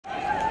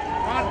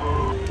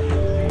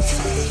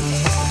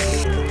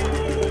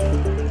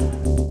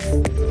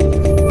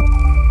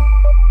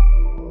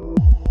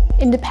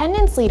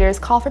Independence leaders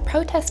call for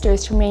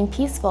protesters to remain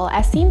peaceful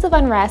as scenes of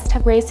unrest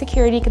have raised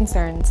security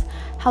concerns.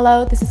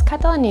 Hello, this is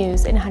Catalan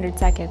News in 100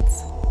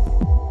 seconds.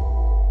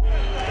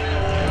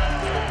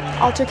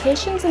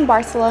 Altercations in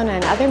Barcelona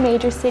and other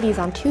major cities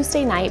on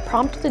Tuesday night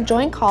prompted a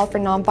joint call for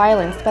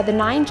non-violence by the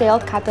 9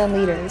 jailed Catalan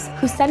leaders,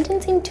 whose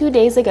sentencing 2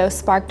 days ago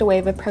sparked a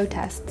wave of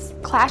protests.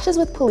 Clashes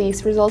with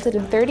police resulted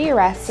in 30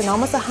 arrests and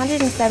almost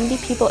 170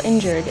 people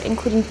injured,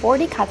 including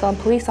 40 Catalan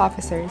police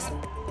officers.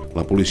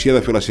 La policia ha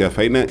de fer la seva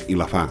feina i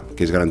la fa,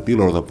 que és garantir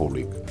l'ordre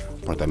públic.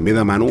 Però també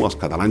demano als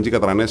catalans i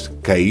catalanes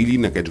que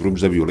aïllin aquests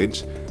grups de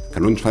violents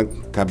que no ens fan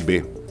cap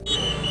bé.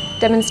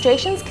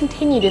 Demonstrations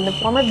continued in the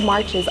form of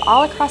marches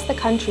all across the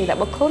country that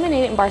will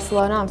culminate in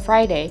Barcelona on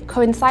Friday,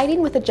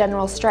 coinciding with a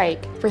general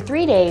strike. For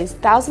 3 days,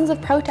 thousands of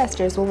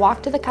protesters will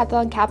walk to the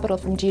Catalan capital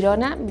from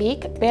Girona,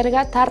 Vic,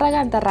 Berga, Tàrrega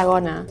and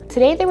Tarragona.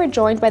 Today they were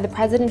joined by the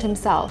president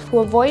himself, who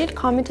avoided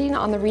commenting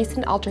on the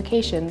recent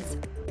altercations.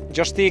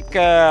 Jo estic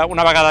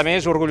una vegada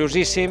més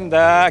orgullosíssim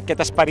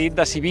d'aquest esperit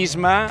de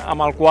civisme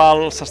amb el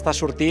qual s'està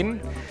sortint,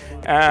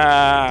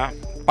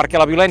 perquè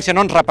la violència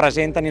no ens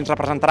representa ni ens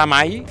representarà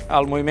mai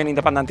el moviment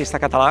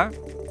independentista català.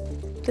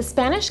 The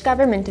Spanish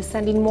government is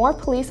sending more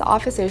police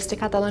officers to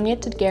Catalonia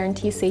to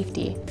guarantee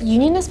safety.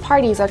 Unionist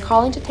parties are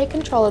calling to take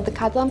control of the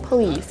Catalan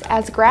police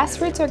as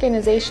grassroots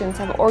organizations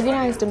have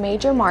organized a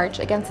major march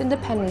against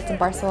independence in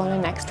Barcelona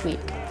next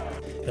week.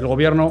 El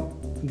gobierno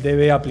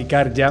debe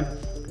aplicar ya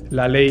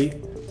la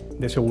ley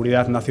de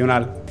seguridad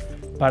nacional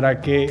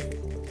para que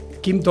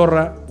Quim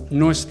Torra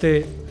no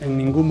esté en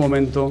ningún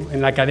momento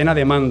en la cadena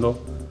de mando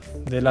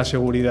de la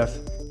seguridad.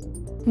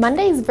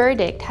 Monday's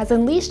verdict has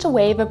unleashed a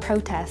wave of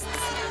protests.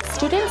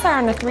 Students are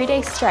on a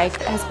 3-day strike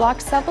that has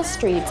blocked several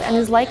streets and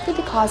is likely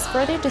to cause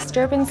further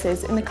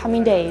disturbances in the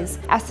coming days,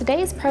 as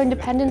today's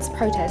pro-independence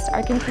protests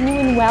are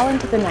continuing well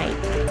into the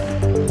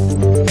night.